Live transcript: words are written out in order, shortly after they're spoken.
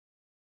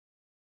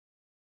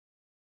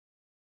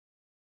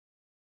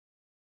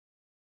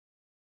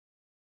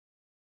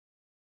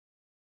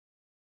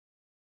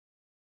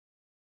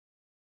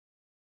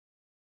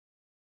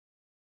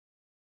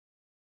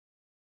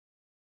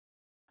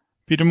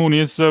Peter Mooney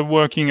is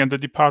working at the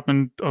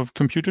Department of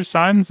Computer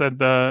Science at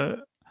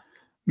the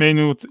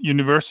Maynooth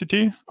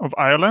University of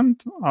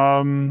Ireland.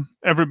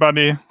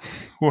 Everybody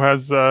who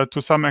has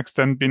to some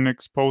extent been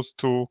exposed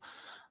to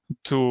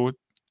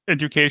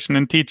education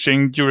and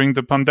teaching during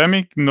the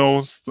pandemic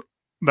knows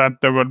that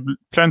there were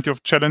plenty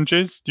of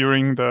challenges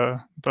during the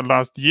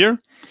last year.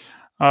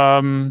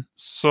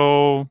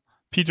 So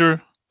Peter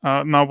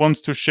now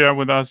wants to share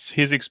with us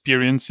his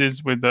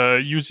experiences with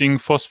using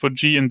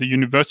FOSS4G in the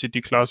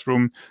university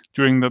classroom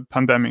during the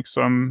pandemic.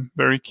 So I'm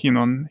very keen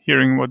on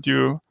hearing what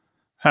you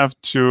have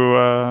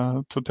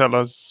to tell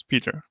us,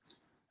 Peter.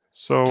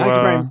 So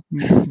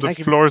the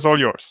floor is all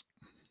yours.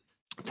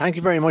 Thank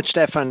you very much,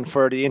 Stefan,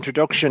 for the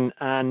introduction.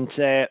 And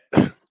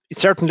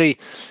certainly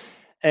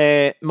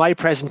my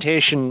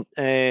presentation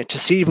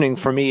this evening,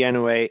 for me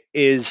anyway,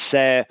 is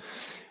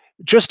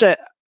just a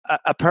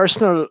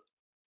personal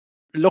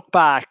look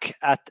back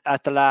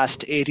at the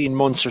last 18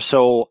 months or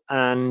so,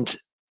 and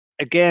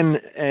again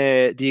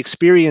the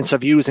experience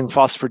of using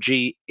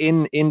FOSS4G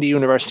in the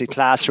university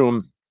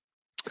classroom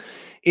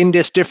in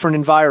this different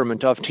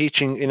environment of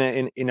teaching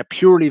in a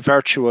purely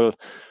virtual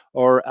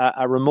or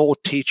a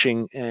remote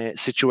teaching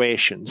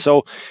situation.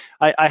 So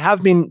I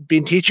have been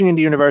teaching in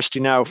the university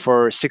now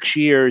for 6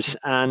 years,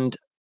 and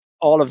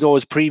all of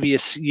those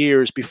previous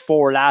years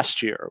before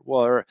last year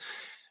were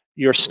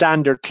your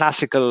standard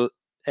classical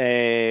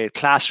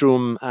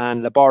classroom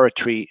and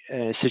laboratory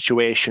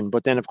situation.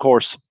 But then, of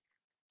course,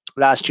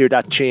 last year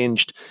that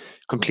changed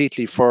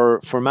completely for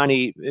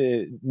many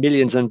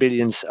millions and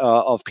billions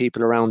of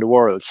people around the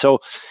world.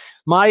 So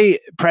my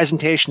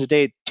presentation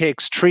today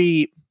takes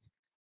three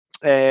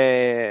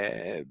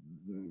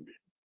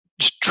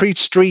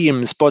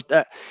streams, but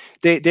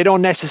they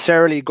don't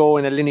necessarily go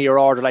in a linear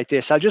order like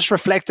this. I'll just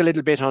reflect a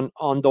little bit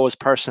on those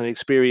personal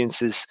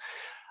experiences.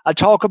 I'll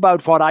talk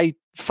about what I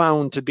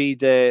found to be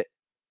the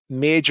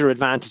major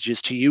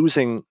advantages to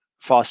using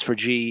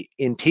FOSS4G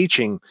in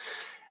teaching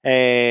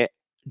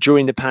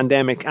during the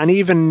pandemic, and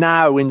even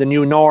now in the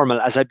new normal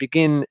as I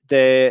begin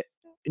the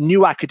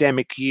new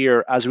academic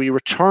year, as we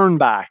return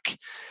back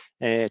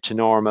to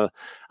normal,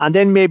 and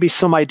then maybe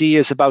some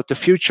ideas about the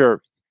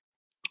future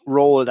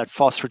role that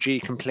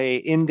FOSS4G can play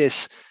in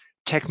this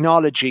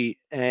technology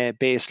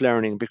based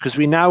learning, because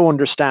we now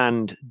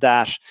understand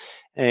that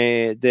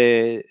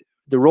the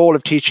role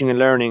of teaching and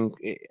learning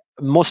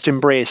must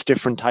embrace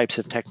different types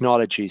of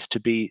technologies to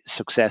be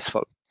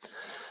successful.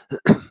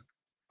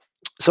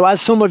 So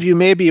as some of you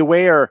may be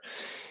aware,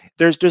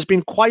 there's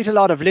been quite a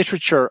lot of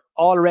literature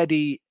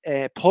already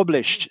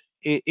published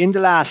in the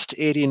last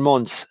 18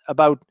 months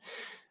about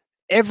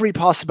every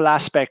possible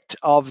aspect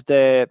of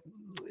the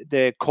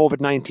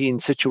COVID-19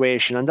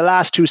 situation. And the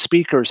last two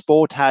speakers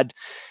both had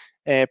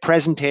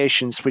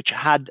presentations which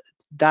had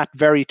that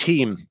very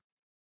theme.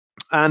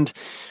 And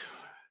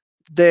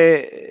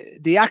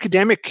the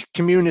academic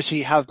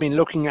community have been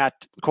looking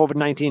at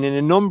COVID-19 in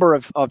a number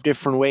of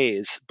different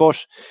ways.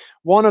 But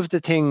one of the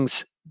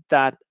things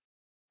that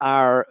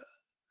are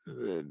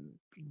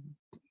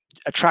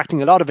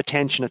attracting a lot of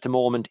attention at the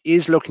moment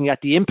is looking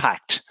at the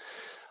impact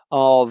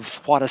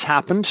of what has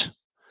happened,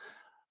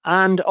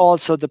 and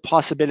also the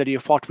possibility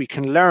of what we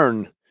can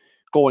learn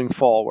going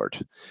forward.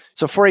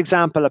 So, for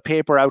example, a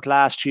paper out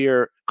last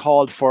year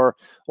called for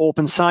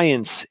open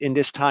science in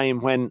this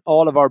time when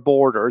all of our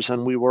borders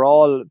and we were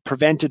all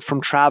prevented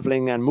from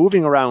traveling and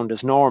moving around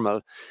as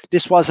normal.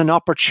 This was an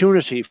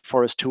opportunity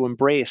for us to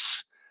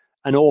embrace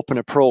an open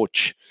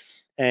approach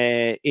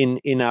in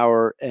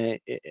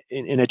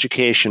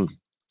education.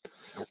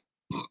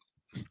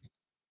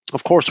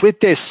 Of course, with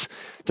this,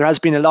 there has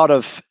been a lot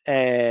of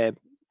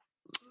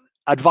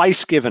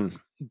advice given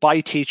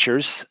by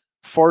teachers,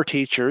 for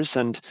teachers,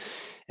 and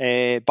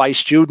by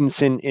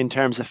students in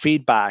terms of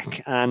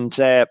feedback. And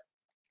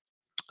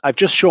I've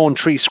just shown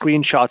 3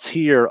 screenshots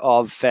here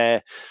of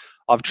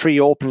 3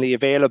 openly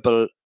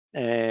available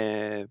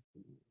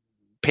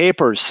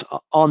papers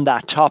on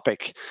that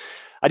topic.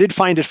 I did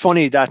find it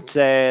funny that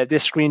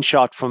this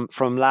screenshot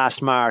from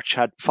last March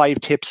had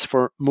 5 tips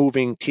for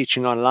moving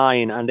teaching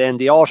online, and then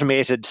the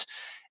automated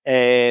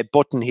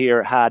button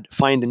here had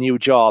find a new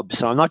job.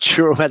 So I'm not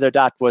sure whether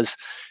that was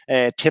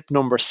tip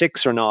number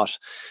 6 or not.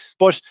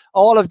 But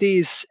all of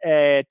these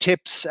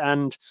tips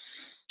and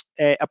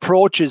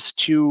approaches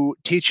to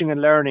teaching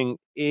and learning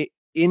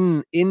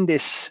in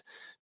this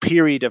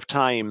period of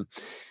time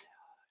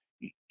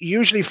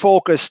usually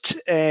focused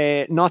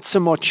not so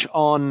much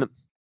on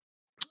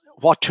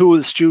what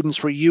tools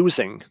students were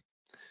using,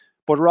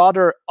 but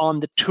rather on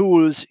the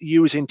tools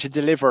using to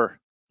deliver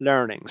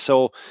learning.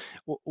 So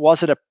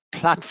was it a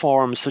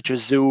platform such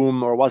as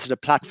Zoom, or was it a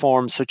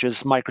platform such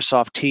as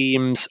Microsoft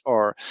Teams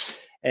or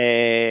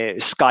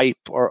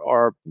Skype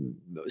or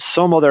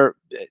some other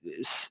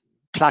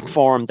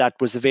platform that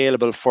was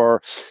available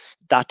for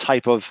that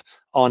type of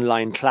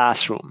online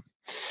classroom?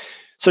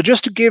 So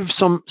just to give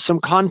some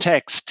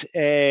context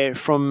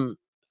from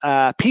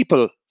a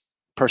people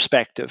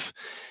perspective,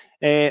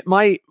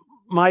 my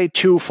my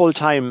two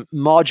full-time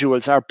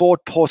modules are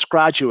both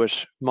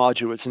postgraduate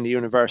modules in the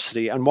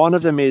university, and one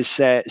of them is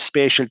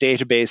spatial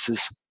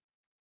databases,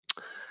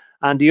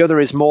 and the other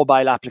is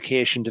mobile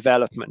application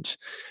development.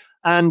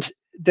 And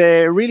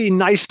the really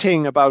nice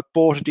thing about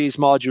both of these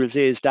modules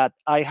is that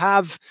I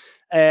have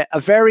a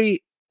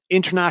very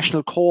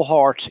international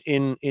cohort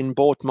in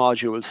both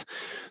modules,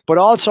 but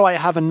also I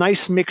have a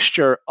nice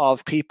mixture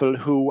of people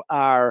who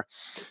are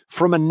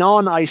from a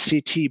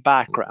non-ICT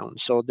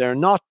background. So they're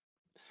not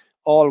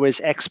always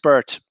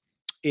expert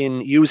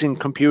in using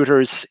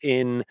computers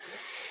in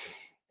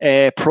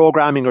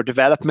programming or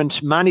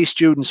development. Many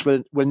students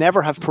will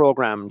never have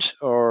programmed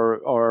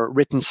or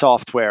written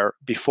software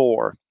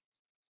before.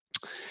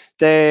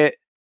 The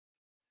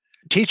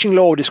teaching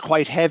load is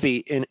quite heavy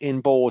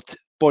in both,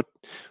 but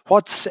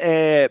what's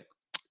the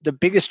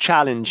biggest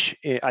challenge,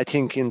 I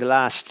think, in the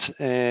last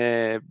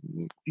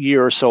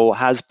year or so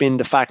has been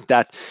the fact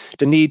that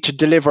the need to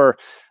deliver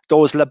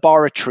those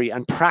laboratory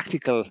and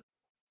practical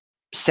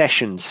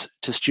sessions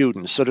to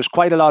students. So there's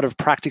quite a lot of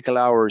practical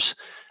hours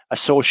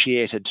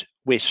associated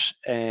with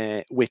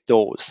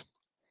those.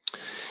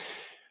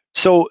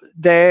 So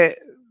the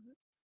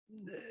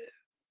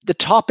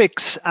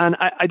topics, and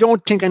I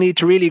don't think I need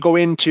to really go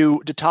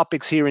into the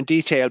topics here in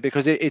detail,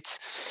 because it's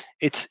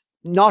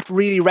not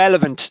really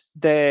relevant,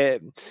 the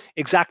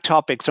exact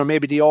topics or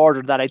maybe the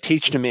order that I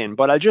teach them in,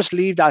 but I'll just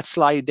leave that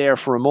slide there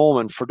for a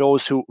moment for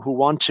those who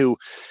want to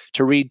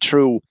read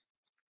through.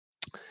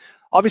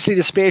 Obviously,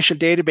 the spatial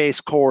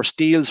database course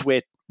deals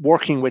with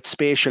working with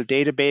spatial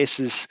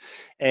databases,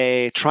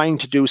 trying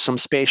to do some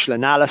spatial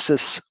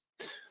analysis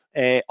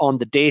on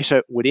the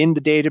data within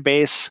the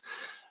database,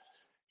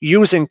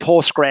 using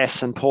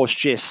Postgres and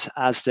PostGIS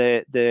as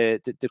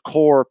the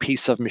core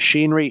piece of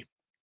machinery.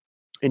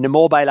 In the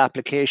mobile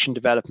application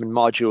development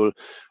module,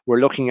 we're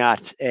looking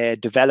at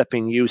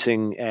developing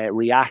using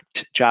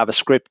React,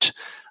 JavaScript,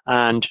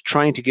 and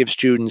trying to give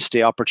students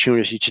the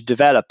opportunity to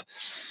develop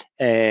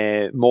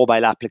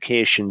mobile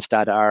applications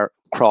that are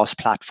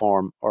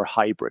cross-platform or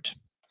hybrid.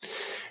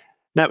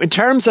 Now, in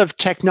terms of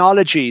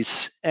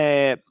technologies,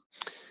 I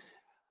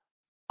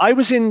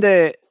was in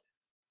the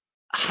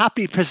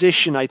happy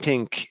position, I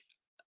think,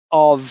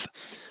 of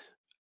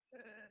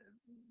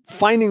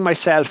finding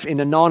myself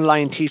in an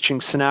online teaching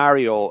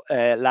scenario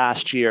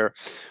last year,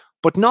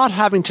 but not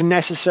having to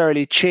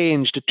necessarily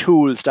change the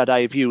tools that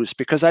I've used,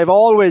 because I've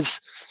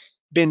always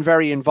been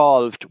very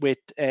involved with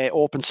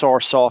open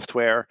source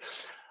software.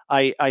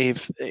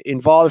 I've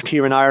involved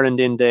here in Ireland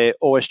in the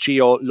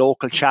OSGeo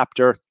local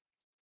chapter.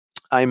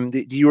 I'm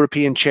the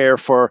European chair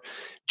for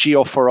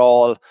Geo for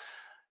All.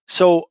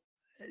 So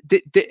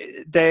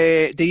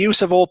the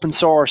use of open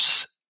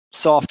source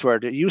software,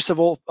 the use of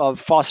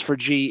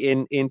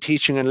FOSS4G in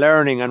teaching and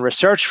learning and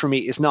research for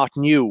me is not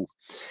new.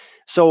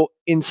 So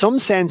in some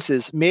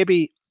senses,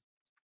 maybe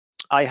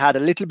I had a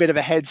little bit of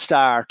a head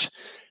start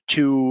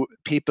to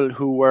people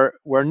who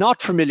were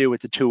not familiar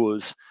with the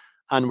tools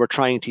and were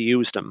trying to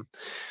use them.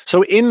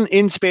 So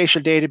in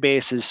spatial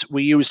databases,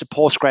 we use the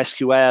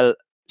PostgreSQL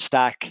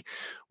stack.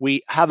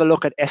 We have a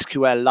look at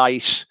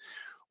SQLite.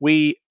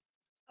 We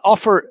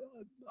offer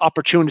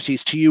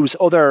opportunities to use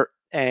other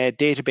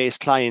database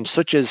clients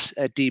such as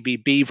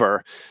DB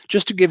Beaver,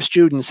 just to give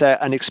students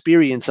an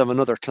experience of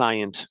another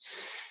client.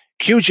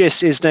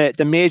 QGIS is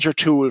the major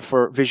tool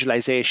for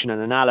visualization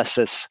and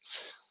analysis.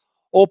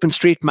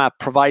 OpenStreetMap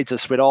provides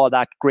us with all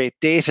that great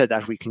data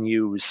that we can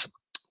use.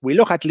 We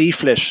look at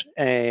Leaflet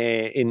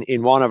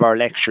in one of our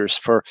lectures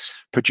for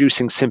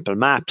producing simple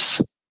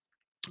maps.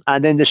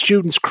 And then the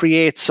students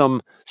create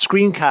some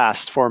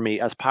screencasts for me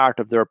as part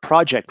of their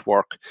project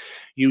work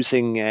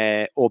using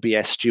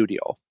OBS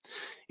Studio.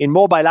 In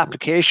mobile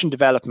application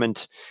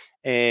development,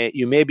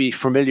 you may be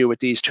familiar with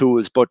these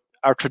tools, but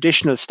our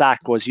traditional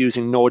stack was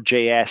using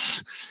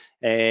Node.js,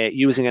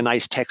 using a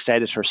nice text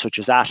editor such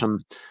as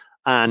Atom.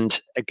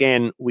 And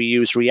again, we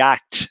use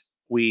React.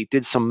 We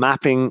did some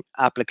mapping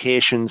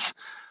applications,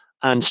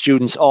 and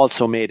students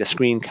also made a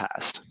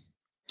screencast.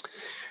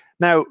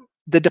 Now,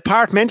 the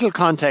departmental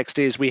context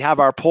is we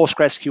have our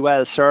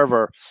PostgreSQL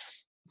server,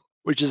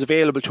 which is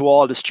available to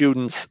all the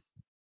students,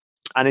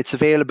 and it's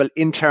available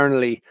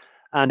internally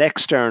and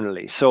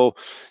externally. So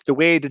the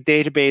way the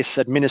database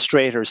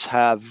administrators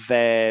have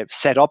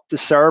set up the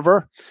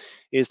server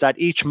is that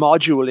each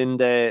module in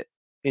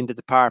the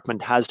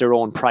department has their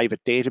own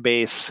private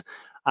database,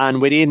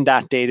 and within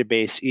that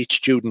database, each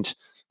student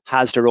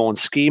has their own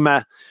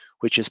schema,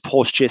 which is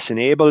PostGIS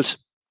enabled.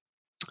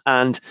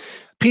 And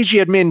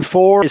pgadmin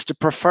 4 is the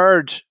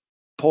preferred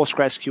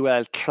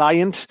PostgreSQL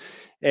client.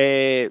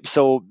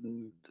 So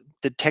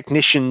the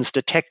technicians,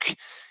 the tech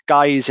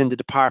guys in the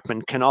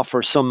department can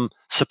offer some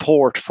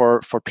support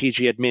for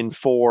pgadmin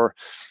 4,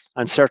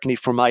 and certainly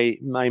for my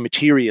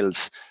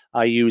materials,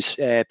 I use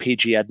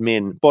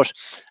pgadmin. But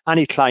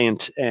any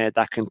client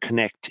that can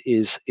connect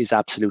is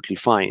absolutely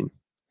fine.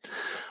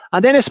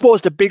 And then I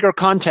suppose the bigger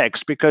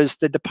context, because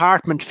the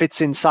department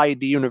fits inside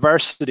the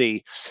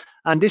university,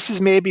 and this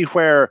is maybe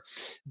where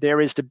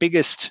there is the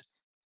biggest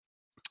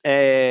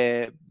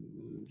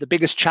the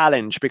biggest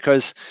challenge,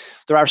 because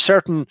there are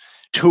certain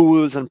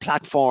tools and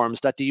platforms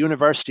that the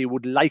university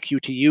would like you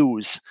to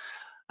use.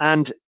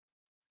 And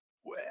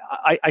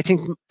I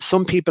think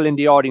some people in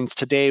the audience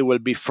today will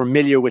be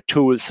familiar with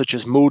tools such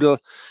as Moodle.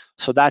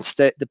 So that's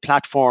the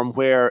platform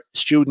where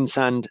students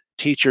and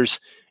teachers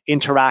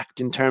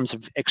interact in terms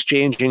of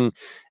exchanging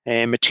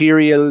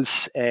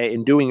materials,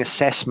 in doing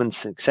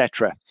assessments,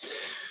 etc.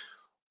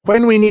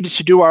 When we needed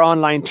to do our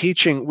online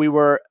teaching, we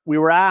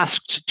were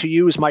asked to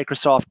use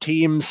Microsoft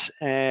Teams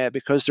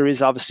because there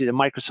is obviously the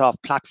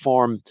Microsoft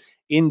platform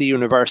in the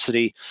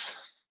university.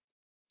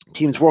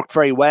 Teams worked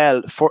very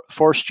well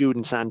for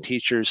students and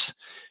teachers,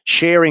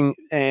 sharing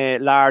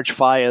large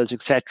files,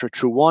 etc.,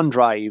 through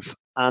OneDrive.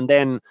 And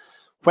then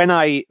when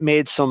I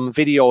made some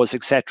videos,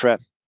 etc.,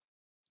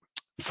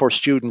 for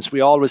students,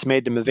 we always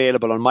made them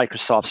available on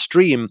Microsoft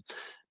Stream,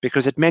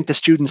 because it meant the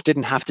students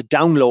didn't have to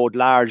download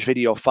large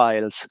video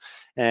files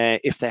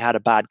if they had a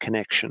bad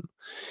connection.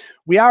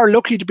 We are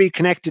lucky to be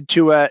connected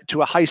to a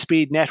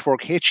high-speed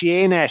network.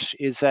 HEANet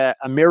is a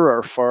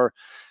mirror for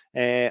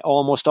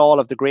almost all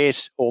of the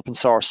great open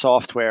source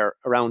software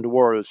around the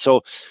world.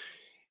 So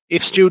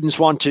if students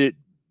want to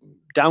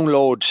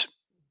download,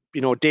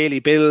 daily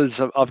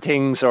builds of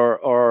things,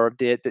 or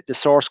the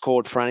source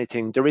code for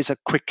anything, there is a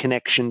quick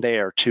connection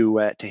there to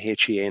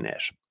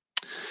HEANet.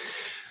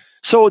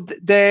 So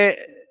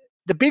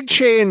the big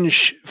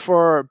change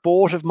for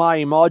both of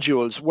my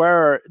modules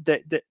were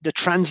the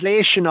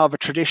translation of a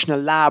traditional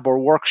lab or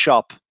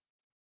workshop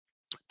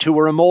to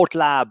a remote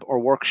lab or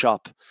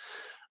workshop.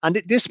 And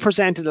this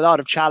presented a lot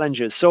of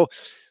challenges. So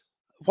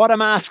what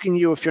I'm asking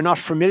you, if you're not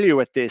familiar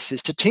with this,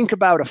 is to think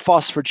about a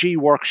FOSS4G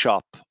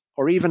workshop,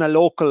 or even a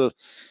local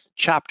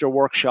chapter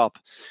workshop.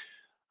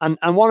 And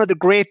one of the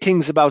great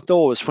things about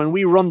those, when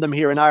we run them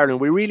here in Ireland,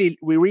 we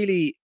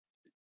really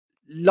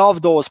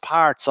love those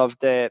parts of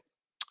the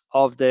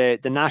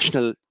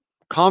national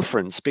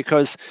conference,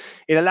 because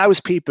it allows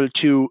people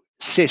to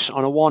sit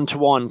on a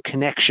one-to-one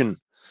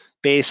connection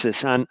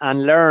basis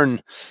and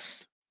learn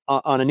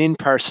on an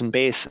in-person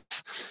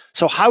basis.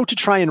 So how to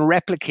try and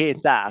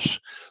replicate that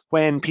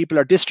when people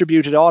are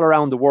distributed all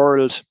around the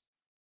world,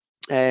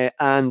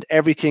 and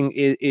everything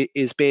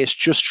is based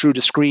just through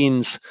the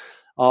screens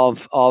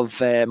of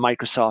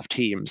Microsoft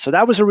Teams. So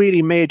that was a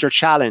really major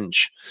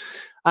challenge.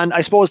 And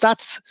I suppose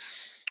that's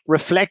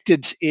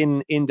reflected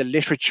in the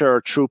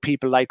literature through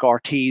people like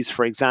Ortiz,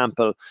 for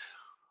example,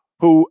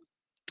 who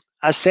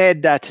has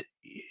said that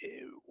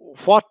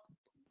what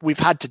we've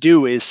had to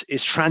do is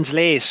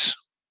translate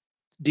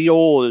the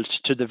old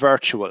to the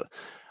virtual.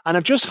 And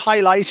I've just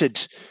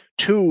highlighted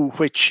two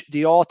which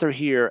the author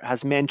here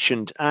has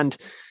mentioned, and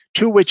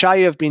two which I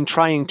have been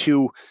trying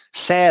to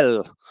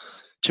sell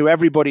to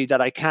everybody that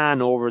I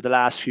can over the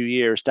last few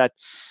years, that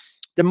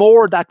the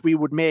more that we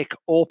would make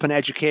open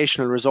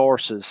educational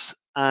resources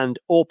and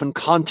open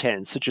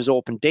content, such as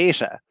open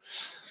data,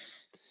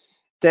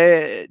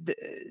 the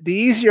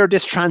easier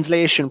this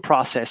translation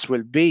process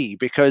will be.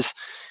 Because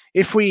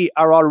if we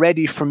are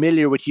already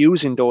familiar with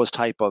using those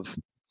type of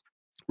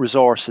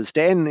resources,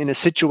 then in a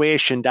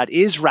situation that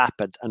is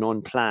rapid and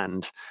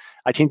unplanned,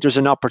 I think there's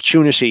an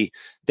opportunity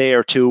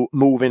there to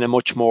move in a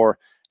much more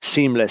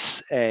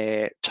seamless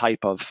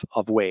type of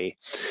way.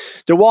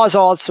 There was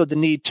also the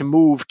need to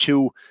move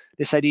to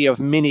this idea of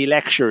mini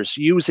lectures,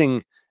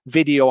 using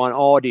video and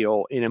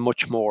audio in a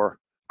much more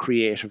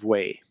creative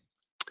way.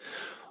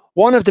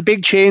 One of the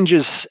big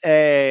changes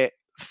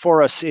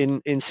for us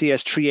in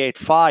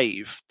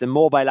CS385, the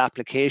mobile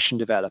application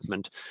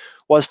development,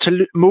 was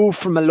to move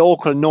from a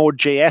local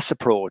Node.js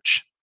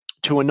approach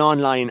to an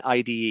online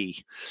IDE.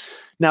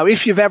 Now,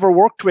 if you've ever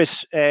worked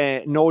with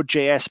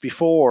Node.js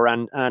before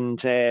and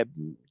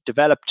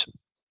developed,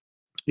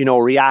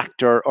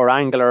 React or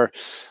Angular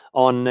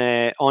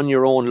on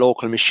your own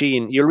local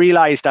machine, you'll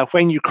realize that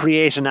when you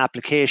create an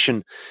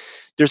application,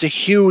 there's a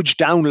huge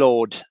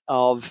download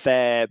of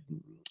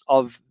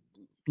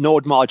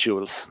Node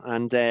modules.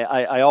 And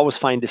I always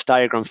find this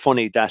diagram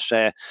funny,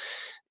 that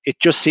it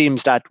just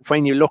seems that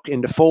when you look in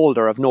the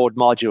folder of Node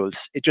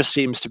modules, it just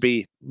seems to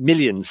be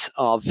millions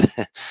of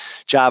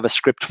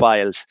JavaScript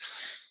files.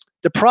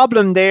 The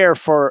problem there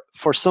for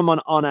someone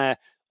on an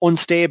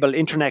unstable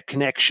internet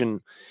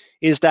connection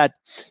is that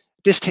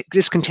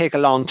this can take a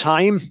long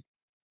time.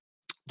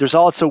 There's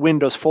also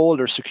Windows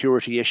folder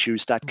security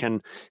issues that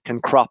can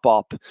crop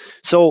up.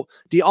 So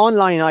the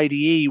online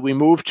IDE we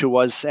moved to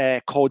was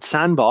Code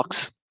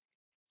Sandbox,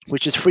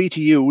 which is free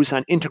to use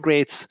and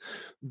integrates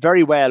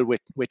very well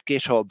with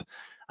GitHub.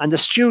 And the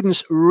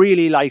students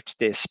really liked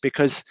this,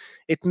 because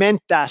it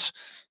meant that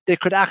they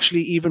could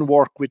actually even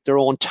work with their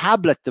own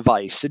tablet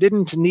device. They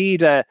didn't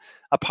need a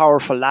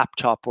powerful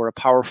laptop or a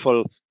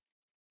powerful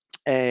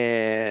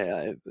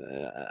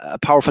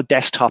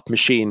desktop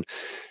machine.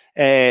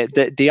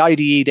 The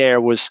IDE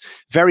there was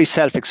very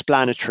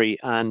self-explanatory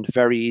and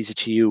very easy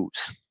to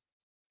use.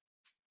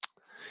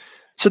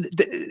 So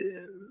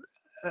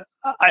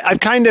I've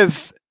kind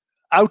of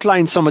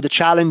outlined some of the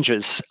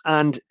challenges,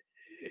 and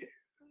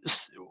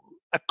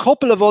a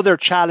couple of other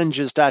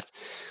challenges that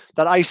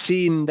I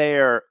seen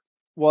there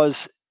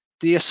was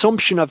the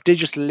assumption of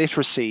digital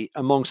literacy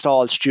amongst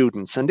all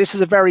students. And this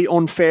is a very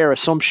unfair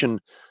assumption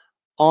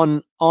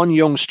on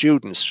young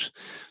students.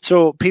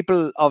 So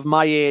people of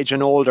my age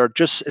and older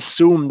just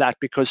assume that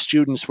because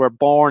students were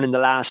born in the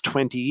last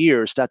 20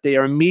 years that they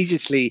are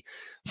immediately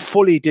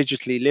fully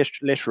digitally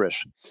literate.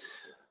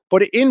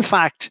 But in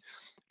fact,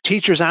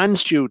 teachers and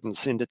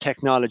students in the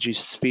technology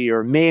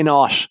sphere may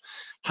not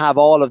have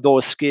all of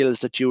those skills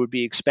that you would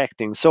be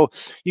expecting. So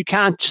you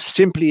can't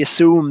simply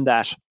assume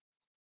that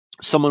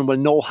someone will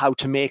know how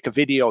to make a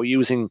video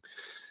using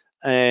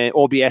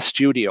OBS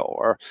Studio,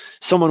 or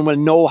someone will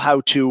know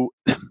how to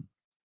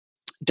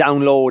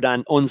download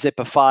and unzip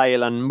a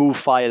file and move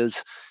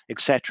files,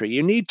 etc.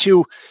 You need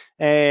to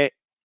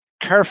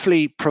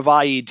carefully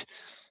provide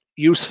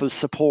useful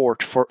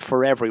support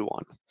for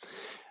everyone.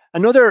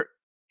 Another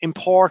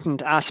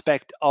important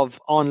aspect of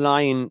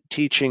online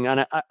teaching,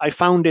 and I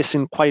found this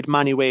in quite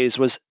many ways,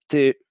 was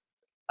a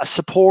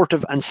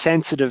supportive and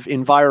sensitive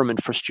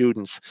environment for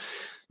students.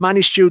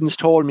 Many students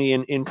told me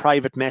in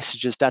private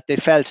messages that they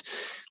felt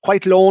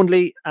quite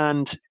lonely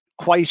and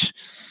quite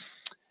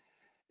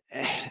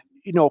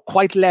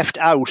left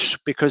out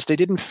because they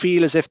didn't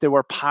feel as if they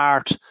were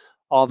part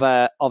of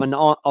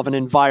an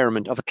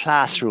environment, of a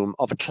classroom,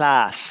 of a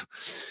class.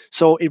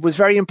 So it was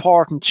very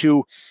important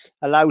to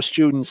allow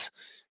students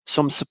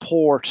some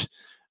support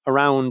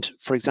around,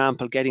 for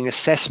example, getting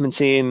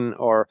assessments in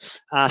or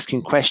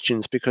asking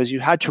questions, because you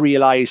had to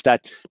realize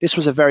that this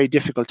was a very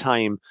difficult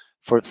time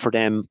for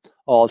them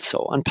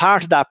also. And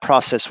part of that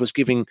process was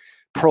giving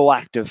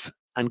proactive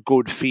and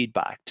good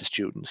feedback to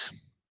students.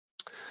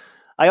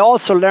 I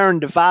also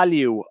learned the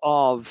value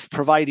of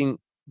providing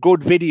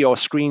good video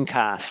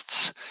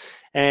screencasts.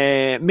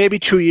 Maybe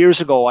 2 years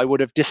ago, I would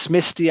have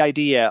dismissed the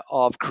idea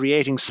of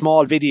creating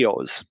small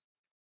videos.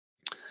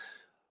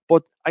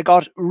 But I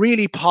got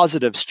really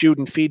positive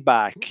student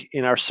feedback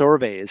in our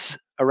surveys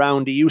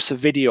around the use of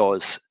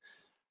videos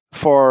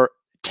for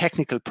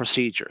technical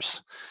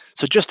procedures.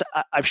 So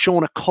I've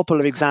shown a couple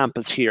of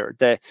examples here.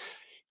 The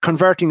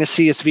converting a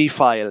CSV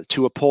file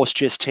to a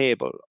PostGIS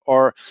table,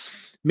 or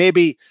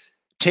maybe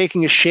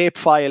taking a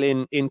shapefile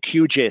in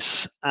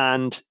QGIS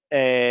and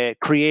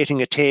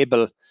creating a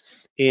table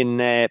in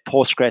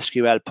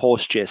PostgreSQL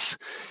PostGIS.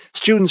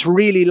 Students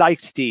really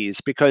liked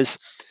these because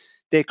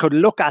they could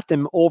look at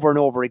them over and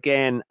over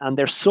again, and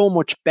they're so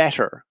much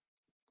better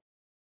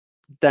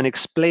than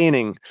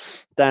explaining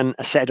than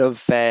a set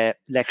of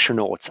lecture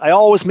notes. I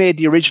always made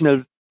the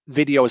original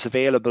videos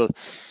available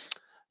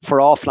for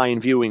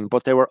offline viewing,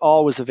 but they were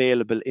always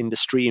available in the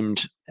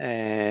streamed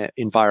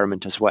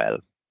environment as well.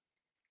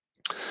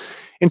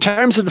 In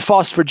terms of the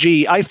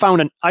FOSS4G,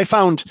 I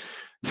found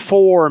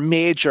 4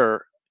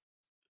 major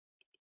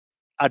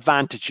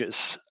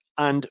advantages,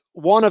 and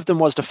one of them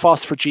was the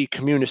FOSS4G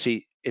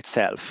community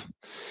itself.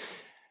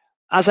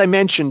 As I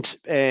mentioned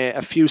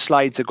a few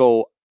slides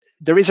ago,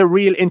 there is a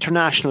real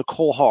international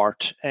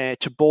cohort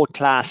to both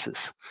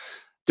classes.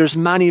 There's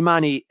many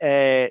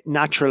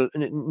natural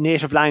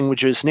native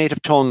languages,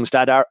 native tongues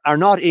that are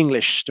not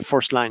English, the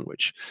first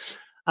language.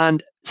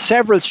 And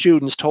several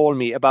students told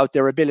me about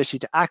their ability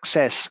to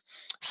access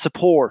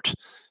support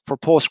for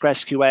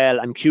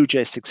PostgreSQL and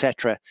QGIS,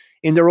 etc.,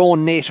 in their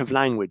own native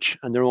language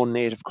and their own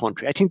native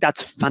country. I think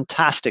that's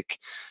fantastic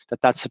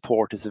that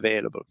support is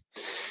available.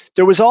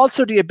 There was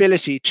also the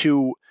ability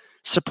to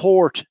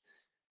support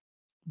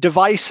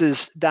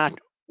devices that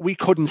we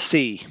couldn't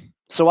see.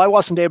 So I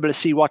wasn't able to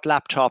see what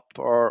laptop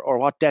or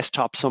what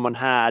desktop someone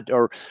had,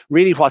 or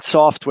really what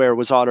software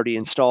was already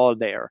installed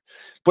there.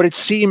 But it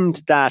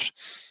seemed that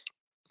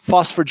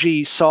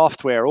FOSS4G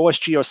software,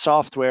 OSGeo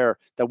software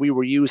that we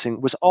were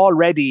using, was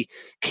already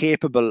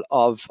capable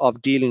of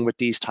dealing with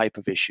these type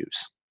of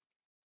issues.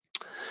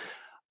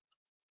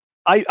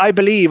 I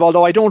believe,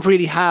 although I don't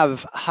really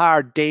have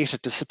hard data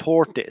to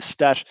support this,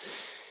 that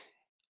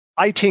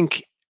I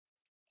think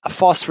a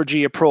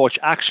FOSS4G approach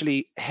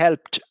actually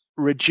helped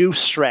reduce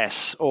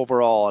stress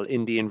overall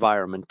in the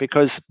environment,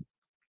 because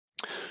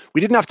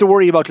we didn't have to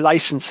worry about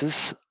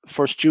licenses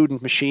for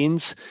student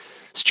machines.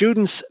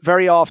 Students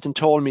very often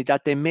told me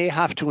that they may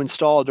have to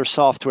install their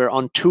software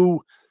on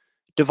 2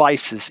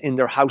 devices in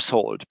their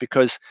household,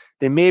 because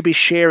they may be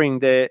sharing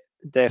the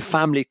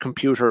family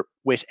computer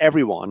with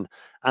everyone,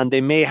 and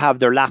they may have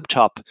their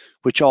laptop,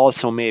 which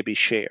also may be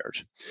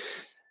shared.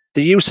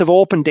 The use of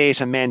open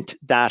data meant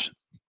that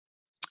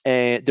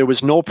there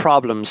was no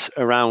problems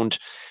around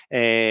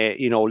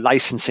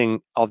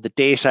licensing of the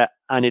data,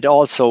 and it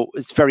also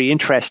is very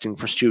interesting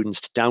for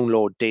students to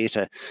download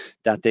data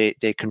that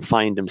they can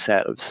find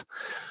themselves.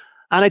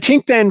 And I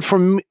think then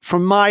from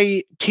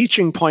my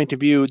teaching point of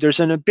view,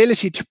 there's an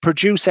ability to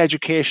produce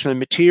educational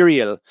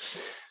material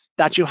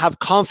that you have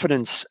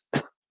confidence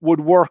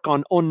would work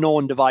on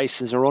unknown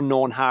devices or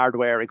unknown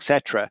hardware,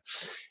 etc.,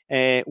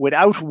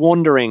 without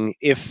wondering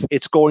if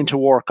it's going to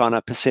work on a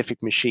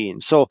specific machine.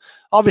 So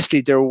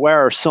obviously there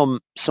were some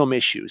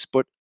issues,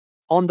 but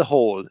on the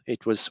whole,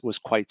 it was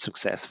quite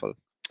successful.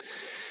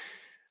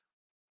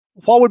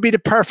 what would be the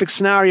perfect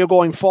scenario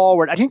going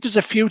forward? I think there's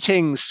a few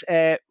things.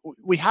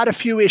 We had a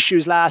few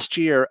issues last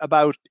year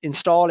about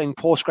installing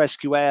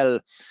PostgreSQL,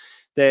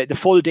 the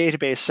full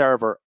database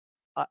server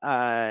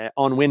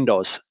on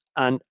Windows.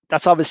 And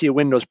that's obviously a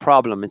Windows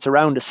problem. It's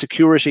around the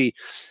security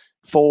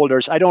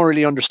folders. I don't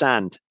really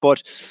understand,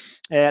 but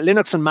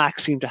Linux and Mac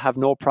seem to have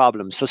no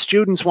problems. So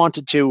students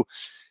wanted to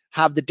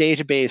have the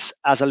database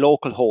as a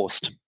local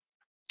host,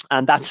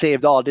 and that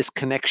saved all this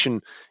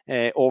connection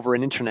over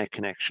an internet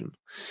connection.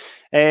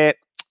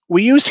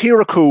 We used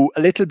Heroku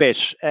a little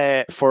bit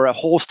for a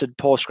hosted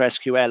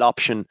PostgreSQL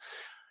option.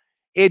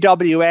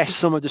 AWS,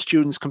 some of the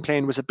students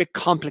complained, was a bit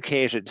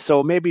complicated.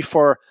 So maybe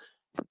for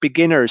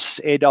beginners,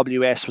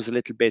 AWS was a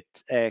little bit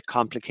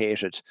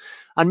complicated.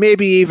 And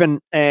maybe even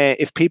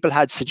if people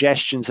had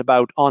suggestions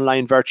about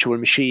online virtual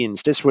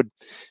machines, this would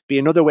be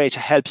another way to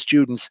help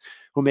students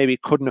who maybe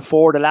couldn't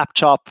afford a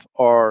laptop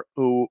or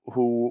who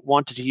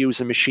wanted to use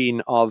a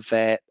machine of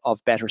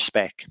better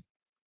spec.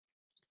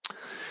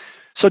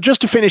 So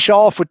just to finish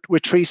off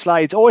with 3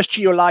 slides,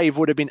 OSGeo Live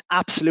would have been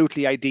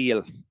absolutely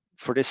ideal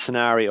for this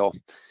scenario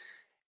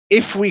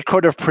if we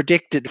could have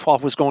predicted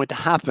what was going to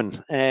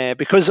happen,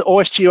 because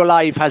OSGeo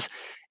Live has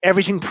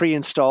everything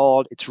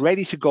pre-installed, it's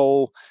ready to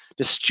go,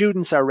 the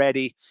students are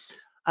ready,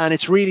 and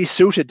it's really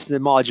suited to the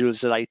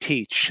modules that I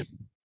teach.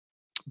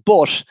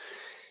 But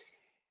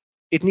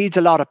it needs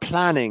a lot of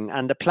planning,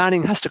 and the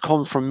planning has to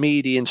come from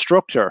me, the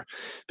instructor,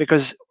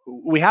 because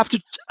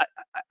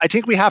I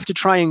think we have to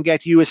try and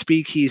get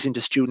USB keys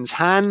into students'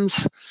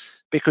 hands,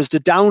 because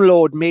the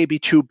download may be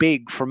too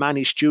big for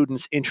many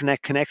students'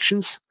 internet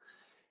connections.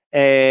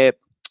 And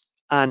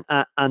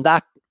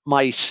that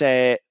might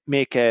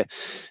make a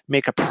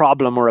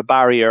problem or a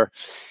barrier.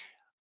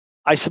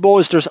 I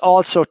suppose there's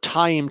also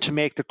time to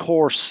make the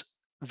course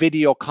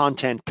video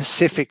content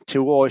specific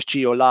to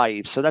OSGeo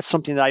Live. So that's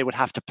something that I would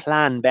have to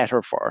plan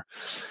better for.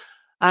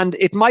 And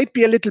it might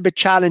be a little bit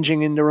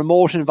challenging in the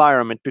remote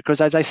environment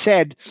because, as I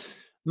said,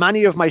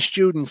 many of my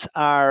students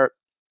are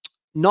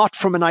not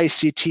from an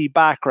ICT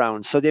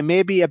background. So they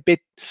may be a bit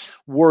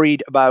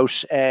worried about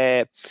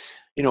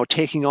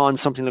taking on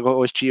something like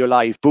OSGeo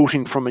Live,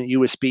 booting from a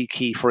USB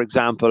key, for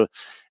example,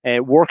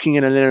 working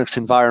in a Linux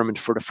environment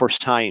for the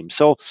first time.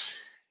 So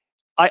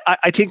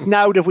I think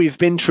now that we've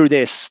been through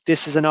this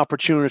is an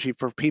opportunity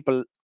for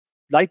people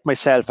like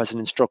myself as an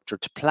instructor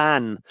to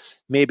plan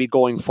maybe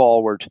going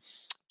forward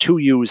to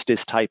use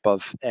this type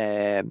of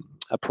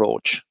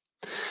approach.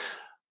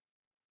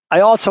 I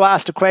also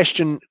asked a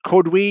question,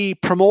 could we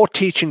promote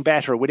teaching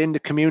better within the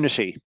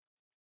community?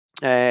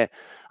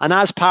 And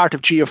as part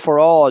of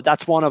Geo4All,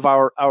 that's one of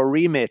our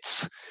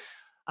remits.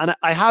 And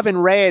I haven't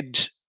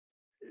read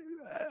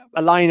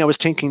a line I was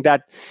thinking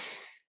that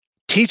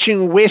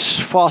teaching with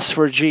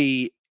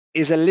FOSS4G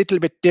is a little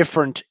bit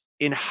different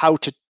in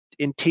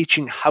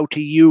teaching how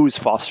to use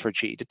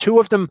FOSS4G. The two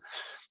of them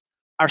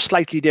are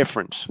slightly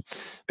different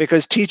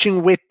because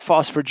teaching with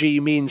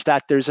FOSS4G means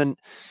that there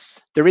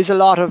is a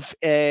lot of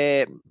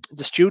the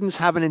students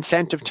have an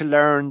incentive to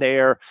learn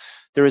there.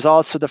 There is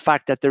also the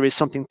fact that there is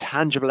something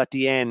tangible at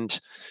the end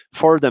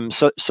for them.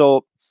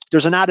 So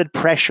there's an added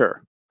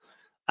pressure,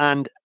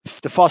 and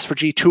the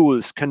FOSS4G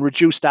tools can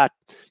reduce that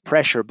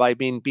pressure by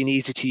being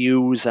easy to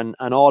use and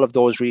all of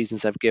those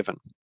reasons I've given.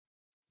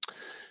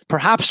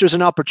 Perhaps there's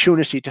an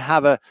opportunity to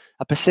have a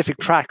specific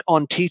track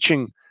on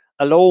teaching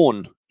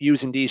alone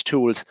using these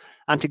tools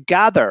and to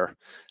gather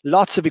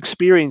lots of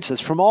experiences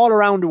from all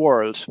around the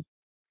world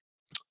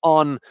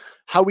on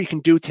how we can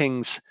do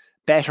things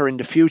better in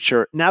the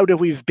future now that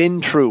we've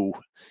been through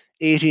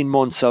 18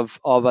 months of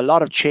a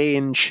lot of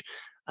change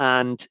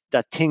and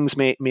that things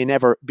may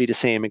never be the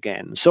same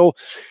again. So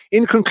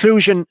in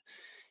conclusion,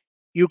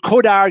 you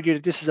could argue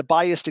that this is a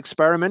biased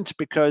experiment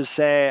because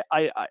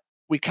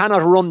we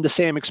cannot run the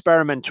same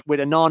experiment with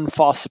a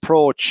non-FOSS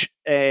approach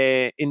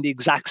in the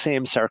exact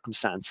same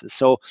circumstances.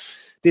 So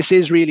this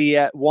is really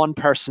one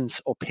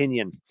person's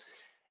opinion.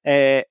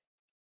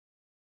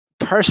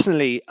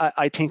 Personally,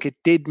 I think it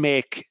did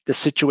make the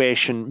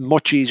situation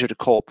much easier to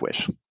cope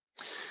with.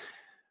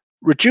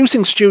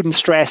 Reducing student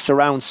stress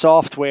around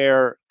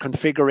software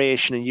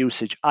configuration and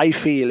usage, I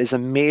feel, is a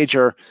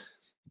major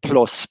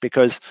plus,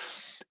 because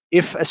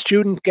if a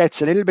student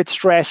gets a little bit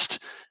stressed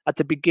at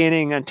the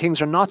beginning and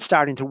things are not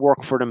starting to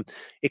work for them,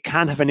 it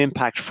can have an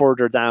impact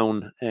further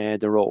down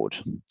the road.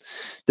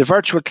 The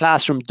virtual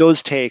classroom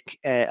does take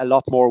a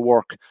lot more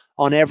work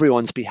on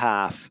everyone's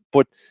behalf,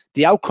 but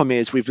the outcome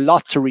is we've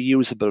lots of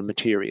reusable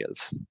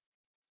materials.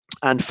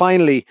 And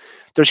finally,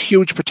 there's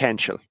huge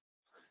potential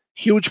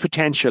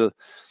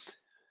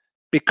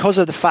because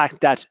of the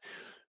fact that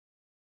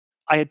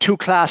I had 2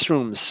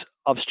 classrooms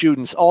of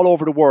students all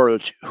over the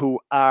world who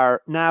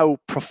are now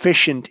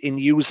proficient in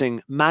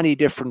using many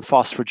different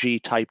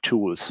FOSS4G type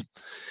tools.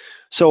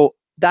 So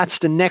that's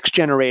the next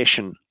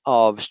generation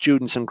of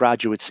students and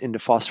graduates in the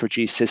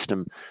FOSS4G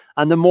system.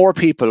 And the more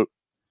people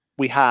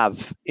we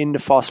have in the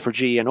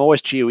FOSS4G and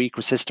OSGeo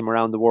ecosystem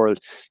around the world,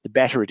 the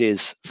better it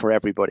is for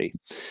everybody.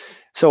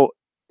 So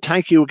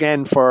thank you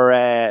again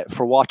for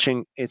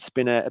watching. It's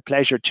been a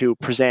pleasure to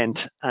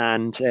present,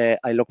 and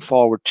I look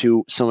forward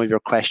to some of your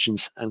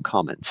questions and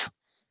comments.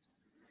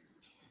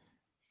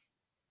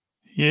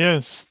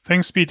 Yes,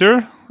 thanks,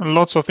 Peter.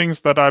 Lots of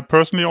things that I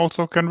personally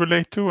also can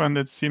relate to, and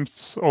it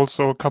seems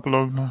also a couple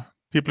of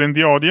people in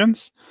the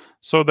audience.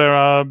 So there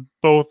are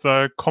both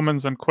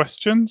comments and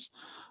questions.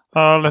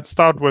 Let's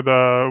start with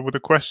the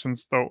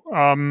questions, though.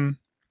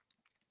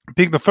 I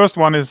think the first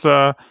one is: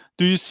 do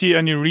you see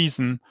any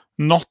reason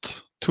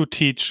not to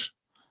teach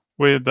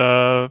with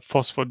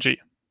FOSS4G?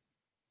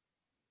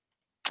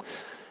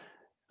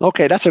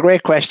 Okay, that's a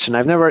great question.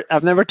 I've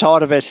never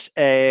thought of it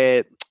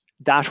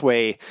that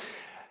way.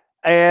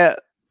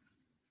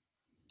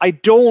 I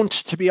don't,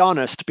 to be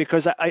honest,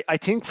 because I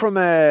think from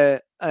a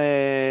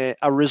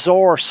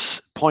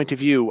resource point of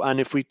view, and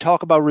if we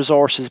talk about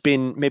resources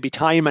being maybe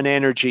time and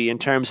energy in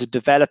terms of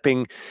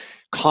developing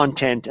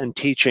content and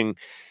teaching,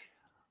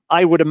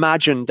 I would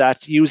imagine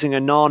that using a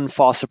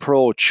non-FOSS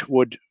approach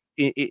would,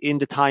 in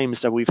the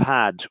times that we've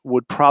had,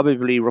 would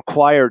probably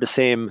require the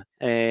same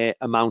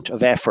amount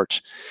of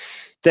effort.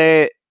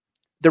 The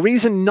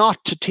reason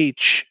not to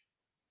teach,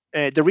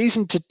 the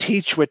reason to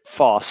teach with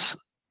FOSS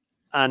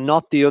and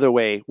not the other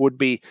way would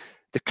be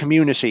the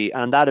community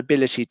and that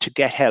ability to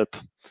get help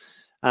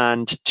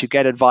and to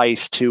get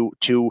advice, to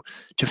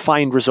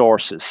find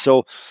resources.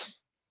 So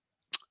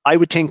I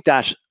would think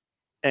that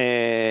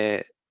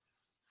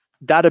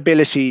that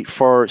ability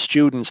for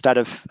students that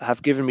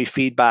have given me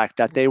feedback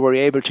that they were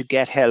able to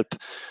get help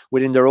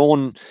within their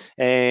own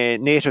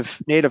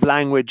native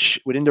language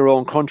within their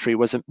own country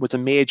was a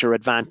major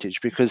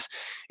advantage, because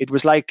it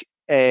was like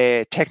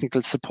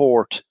technical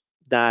support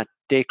that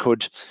they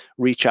could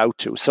reach out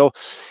to. So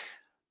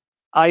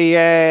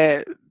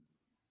I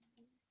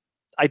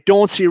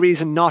don't see a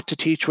reason not to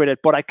teach with it,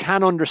 but I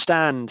can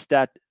understand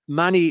that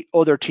many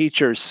other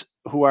teachers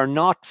who are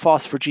not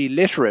FOSS4G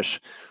literate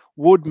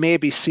would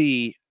maybe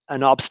see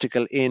an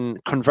obstacle in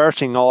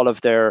converting all of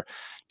their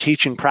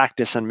teaching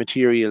practice and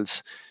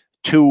materials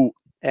to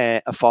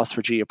a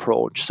FOSS4G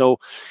approach. So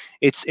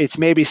it's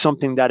maybe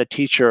something that a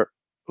teacher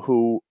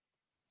who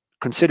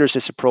considers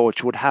this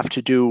approach would have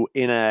to do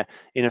in a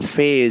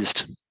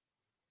phased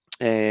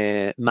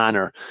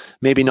manner.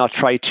 Maybe not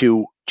try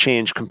to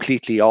change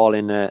completely all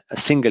in a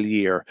single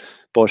year,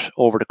 but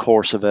over the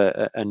course of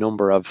a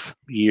number of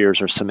years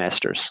or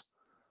semesters.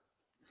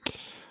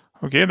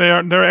 Okay, there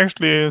are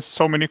actually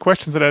so many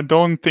questions that I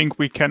don't think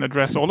we can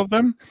address all of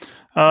them.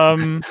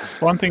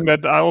 One thing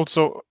that I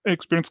also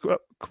experienced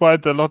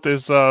quite a lot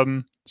is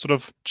sort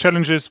of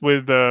challenges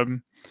with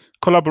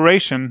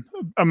collaboration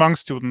among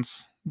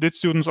students. Did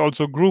students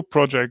also group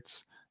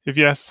projects? If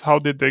yes, how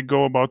did they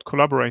go about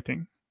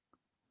collaborating?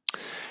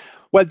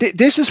 Well,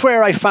 this is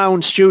where I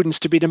found students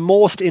to be the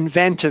most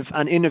inventive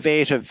and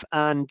innovative,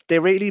 and they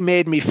really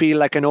made me feel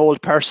like an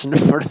old person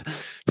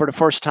for the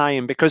first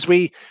time, because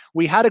we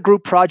had a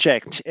group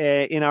project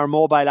in our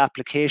mobile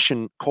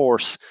application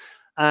course,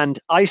 and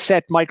I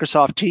set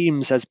Microsoft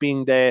Teams as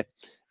being the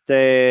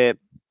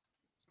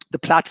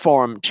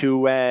platform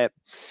to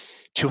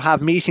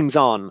have meetings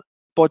on.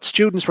 But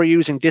students were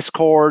using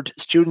Discord,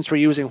 students were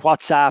using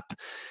WhatsApp,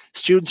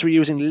 students were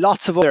using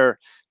lots of other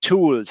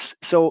tools.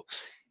 So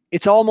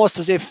it's almost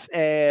as if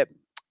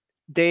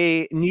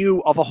they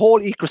knew of a whole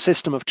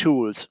ecosystem of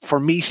tools for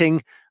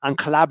meeting and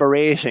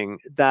collaborating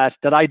that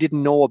I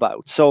didn't know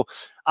about. So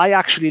I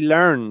actually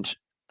learned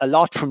a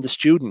lot from the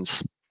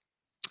students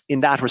in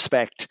that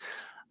respect.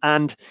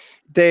 And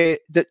the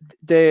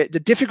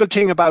difficult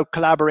thing about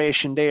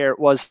collaboration there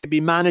was to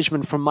be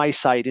management from my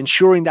side,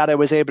 ensuring that I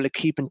was able to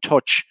keep in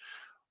touch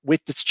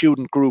with the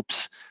student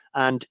groups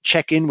and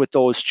check in with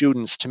those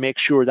students to make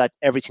sure that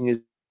everything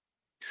is,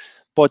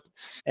 but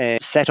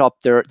set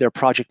up their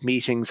project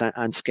meetings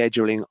and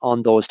scheduling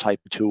on those type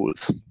of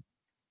tools.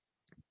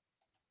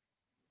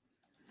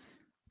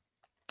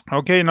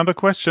 Okay, another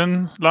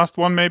question, last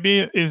one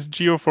maybe. Is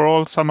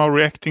Geo4All somehow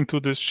reacting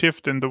to this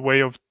shift in the way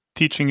of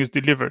teaching is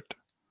delivered?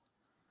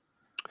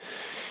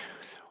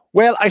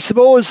 Well, I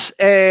suppose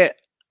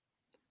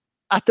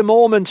at the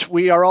moment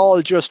we are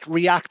all just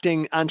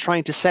reacting and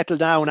trying to settle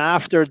down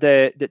after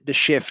the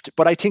shift.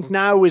 But I think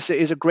now is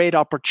a great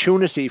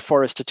opportunity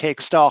for us to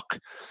take stock,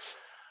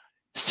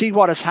 see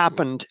what has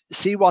happened,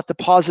 see what the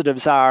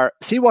positives are,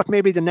 see what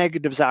maybe the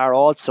negatives are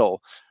also,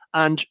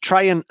 and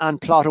try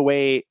and plot a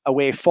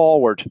way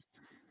forward.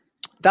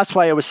 That's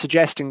why I was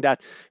suggesting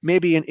that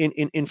maybe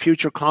in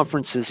future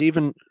conferences,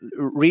 even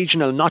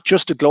regional, not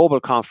just a global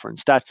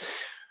conference, that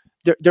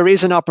there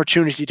is an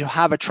opportunity to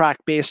have a track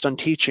based on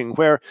teaching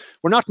where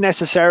we're not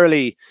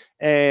necessarily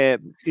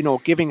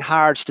giving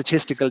hard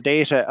statistical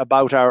data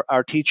about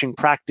our teaching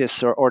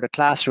practice or the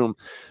classroom,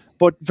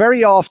 but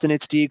very often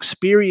it's the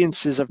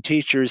experiences of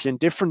teachers in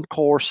different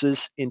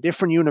courses, in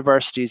different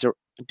universities or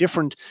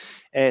different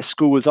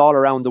schools all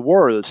around the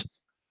world.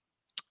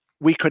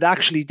 We could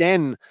actually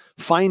then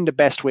find the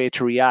best way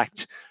to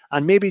react.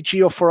 And maybe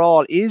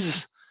Geo4All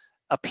is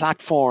a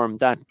platform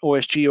that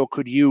OSGeo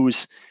could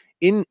use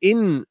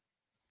in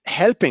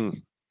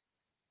helping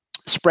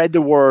spread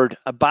the word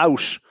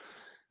about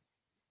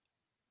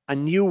a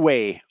new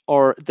way,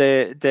 or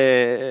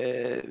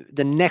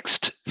the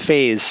next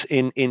phase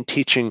in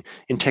teaching,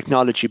 in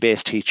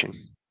technology-based teaching?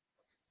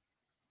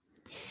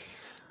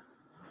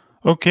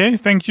 Okay,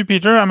 thank you,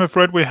 Peter. I'm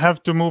afraid we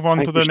have to move on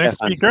Thank to you, the next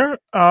Stefan. speaker.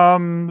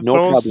 No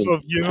Those problem.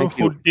 of you Thank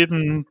who you.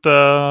 didn't,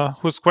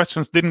 whose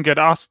questions didn't get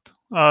asked,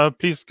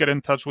 please get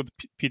in touch with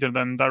Peter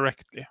then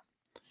directly.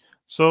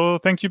 So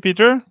thank you,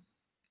 Peter.